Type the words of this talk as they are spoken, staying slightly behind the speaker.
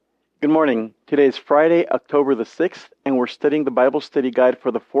Good morning. Today is Friday, October the 6th, and we're studying the Bible study guide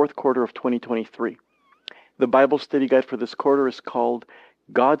for the fourth quarter of 2023. The Bible study guide for this quarter is called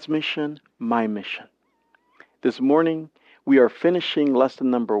God's Mission, My Mission. This morning, we are finishing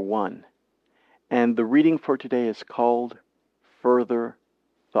lesson number 1, and the reading for today is called Further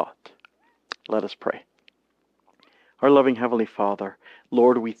Thought. Let us pray. Our loving Heavenly Father,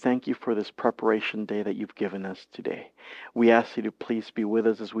 Lord, we thank you for this preparation day that you've given us today. We ask you to please be with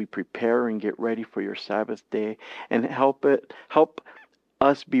us as we prepare and get ready for your Sabbath day, and help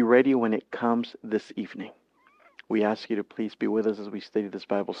us be ready when it comes this evening. We ask you to please be with us as we study this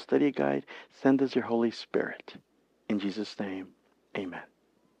Bible study guide. Send us your Holy Spirit. In Jesus' name, amen.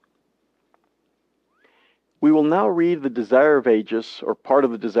 We will now read the Desire of Ages, or part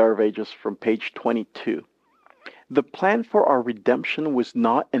of the Desire of Ages, from page 22. The plan for our redemption was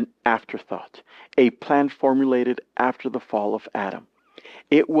not an afterthought, a plan formulated after the fall of Adam.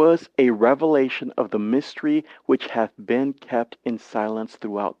 It was a revelation of the mystery which hath been kept in silence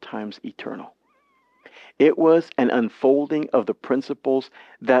throughout times eternal. It was an unfolding of the principles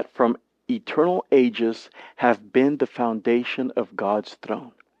that from eternal ages have been the foundation of God's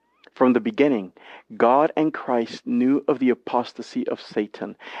throne. From the beginning, God and Christ knew of the apostasy of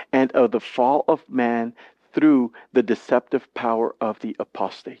Satan and of the fall of man through the deceptive power of the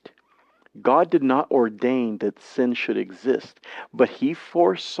apostate. God did not ordain that sin should exist, but he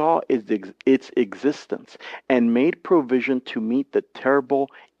foresaw its existence and made provision to meet the terrible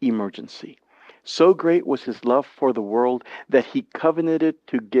emergency. So great was his love for the world that he covenanted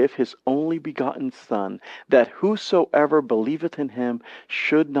to give his only begotten Son, that whosoever believeth in him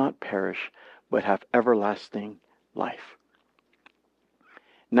should not perish, but have everlasting life.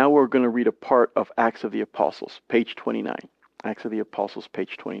 Now we're going to read a part of Acts of the Apostles, page 29. Acts of the Apostles,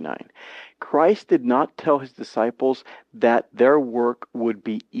 page 29. Christ did not tell his disciples that their work would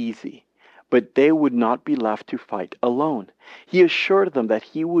be easy, but they would not be left to fight alone. He assured them that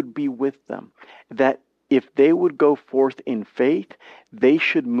he would be with them, that if they would go forth in faith, they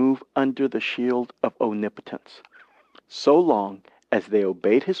should move under the shield of omnipotence. So long as they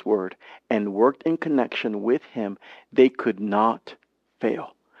obeyed his word and worked in connection with him, they could not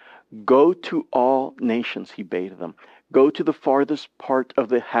fail. Go to all nations, he bade them. Go to the farthest part of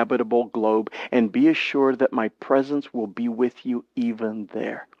the habitable globe, and be assured that my presence will be with you even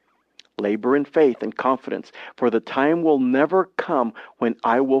there. Labor in faith and confidence, for the time will never come when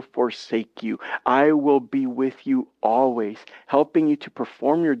I will forsake you. I will be with you always, helping you to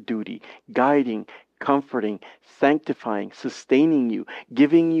perform your duty, guiding, comforting, sanctifying, sustaining you,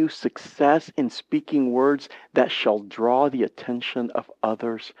 giving you success in speaking words that shall draw the attention of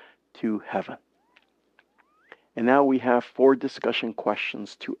others to heaven. And now we have 4 discussion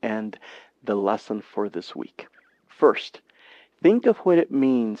questions to end the lesson for this week. First, think of what it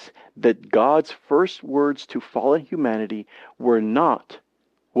means that God's first words to fallen humanity were not,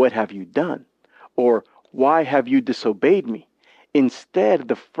 "What have you done?" or "Why have you disobeyed me?" Instead,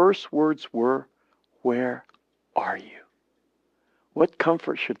 the first words were, "Where are you?" What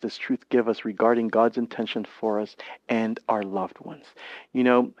comfort should this truth give us regarding God's intention for us and our loved ones? You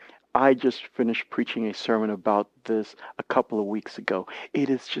know, I just finished preaching a sermon about this a couple of weeks ago. It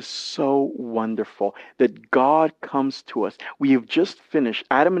is just so wonderful that God comes to us. We have just finished,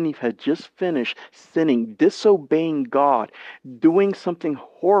 Adam and Eve had just finished sinning, disobeying God, doing something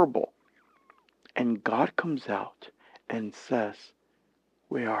horrible. And God comes out and says,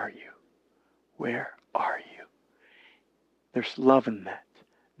 "Where are you? Where are you?" There's love in that.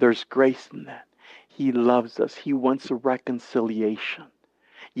 There's grace in that. He loves us. He wants a reconciliation.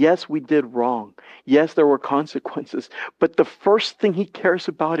 Yes, we did wrong. Yes, there were consequences. But the first thing he cares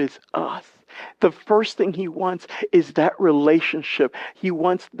about is us. The first thing he wants is that relationship. He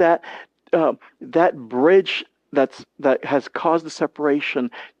wants that bridge that has caused the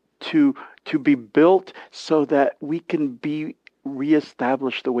separation to be built so that we can be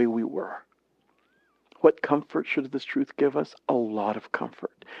reestablished the way we were. What comfort should this truth give us? A lot of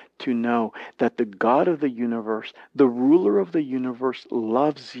comfort to know that the God of the universe, the ruler of the universe,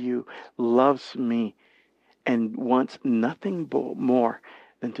 loves you, loves me, and wants nothing more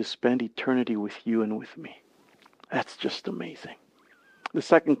than to spend eternity with you and with me. That's just amazing. The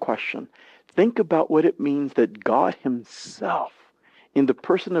second question, think about what it means that God himself, in the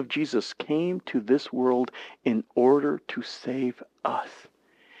person of Jesus, came to this world in order to save us.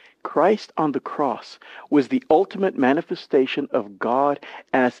 Christ on the cross was the ultimate manifestation of God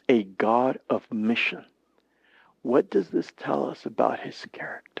as a God of mission. What does this tell us about his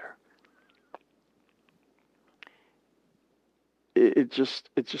character? It's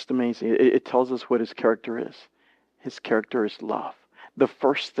just amazing. It tells us what his character is. His character is love. The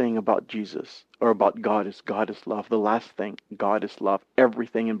first thing about Jesus or about God is love. The last thing, God is love.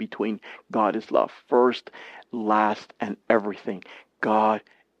 Everything in between, God is love. First, last, and everything, God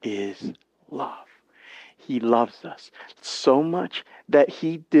is love. He loves us so much that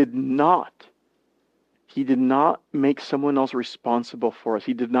he did not make someone else responsible for us.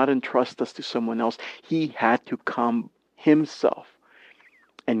 He did not entrust us to someone else. He had to come himself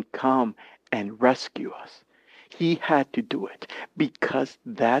and come and rescue us. He had to do it because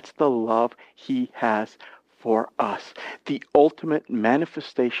that's the love he has for us. The ultimate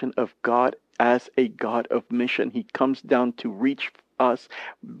manifestation of God as a God of mission. He comes down to reach us,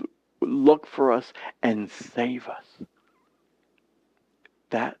 look for us, and save us.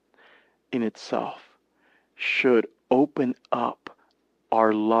 That in itself should open up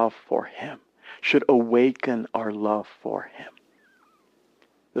our love for him, should awaken our love for him.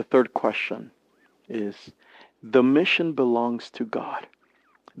 The third question is, the mission belongs to God.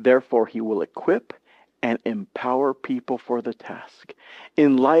 Therefore, he will equip and empower people for the task.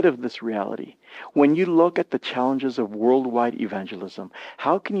 In light of this reality, when you look at the challenges of worldwide evangelism,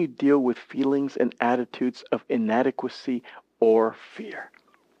 how can you deal with feelings and attitudes of inadequacy or fear?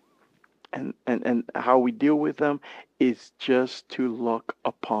 And how we deal with them is just to look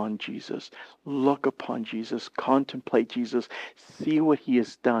upon Jesus. Look upon Jesus. Contemplate Jesus. See what he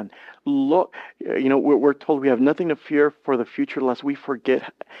has done. Look, we're told we have nothing to fear for the future lest we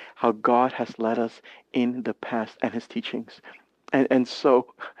forget how God has led us in the past and his teachings. And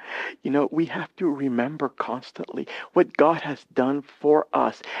so, we have to remember constantly what God has done for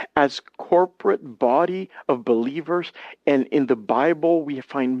us as corporate body of believers. And in the Bible, we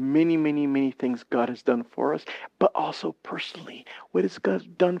find many, many, many things God has done for us, but also personally. What has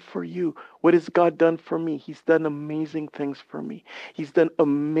God done for you? What has God done for me? He's done amazing things for me. He's done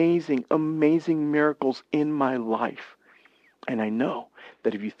amazing, amazing miracles in my life. And I know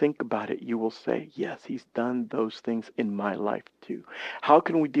that if you think about it, you will say, yes, he's done those things in my life too. How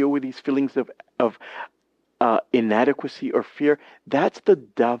can we deal with these feelings of inadequacy or fear? That's the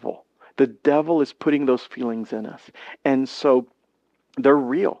devil. The devil is putting those feelings in us. And so they're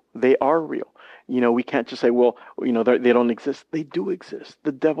real. They are real. We can't just say, well, they don't exist. They do exist.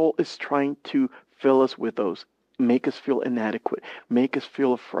 The devil is trying to fill us with those, make us feel inadequate, make us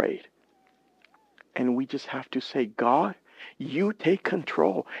feel afraid. And we just have to say, God, you take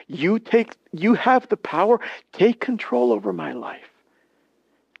control. You have the power. Take control over my life.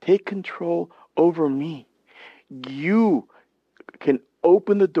 Take control over me. You can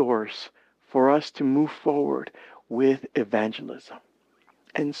open the doors for us to move forward with evangelism.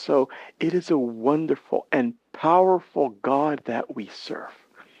 And so it is a wonderful and powerful God that we serve.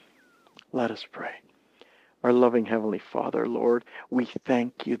 Let us pray. Our loving Heavenly Father, Lord, we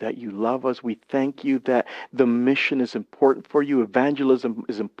thank you that you love us. We thank you that the mission is important for you. Evangelism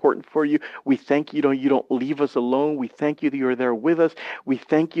is important for you. We thank you, you don't leave us alone. We thank you that you're there with us. We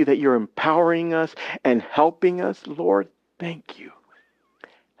thank you that you're empowering us and helping us. Lord, thank you.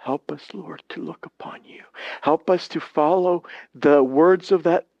 Help us, Lord, to look upon you. Help us to follow the words of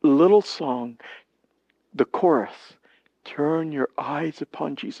that little song, the chorus. Turn your eyes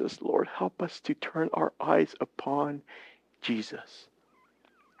upon Jesus, Lord. Help us to turn our eyes upon Jesus.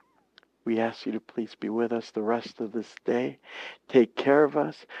 We ask you to please be with us the rest of this day. Take care of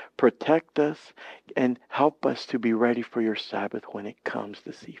us, protect us, and help us to be ready for your Sabbath when it comes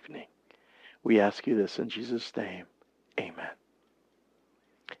this evening. We ask you this in Jesus' name. Amen.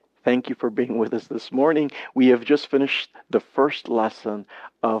 Thank you for being with us this morning. We have just finished the first lesson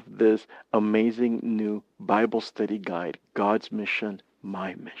of this amazing new Bible study guide, God's Mission,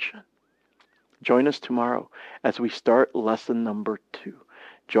 My Mission. Join us tomorrow as we start lesson number 2.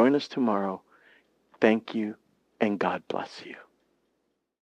 Join us tomorrow. Thank you, and God bless you.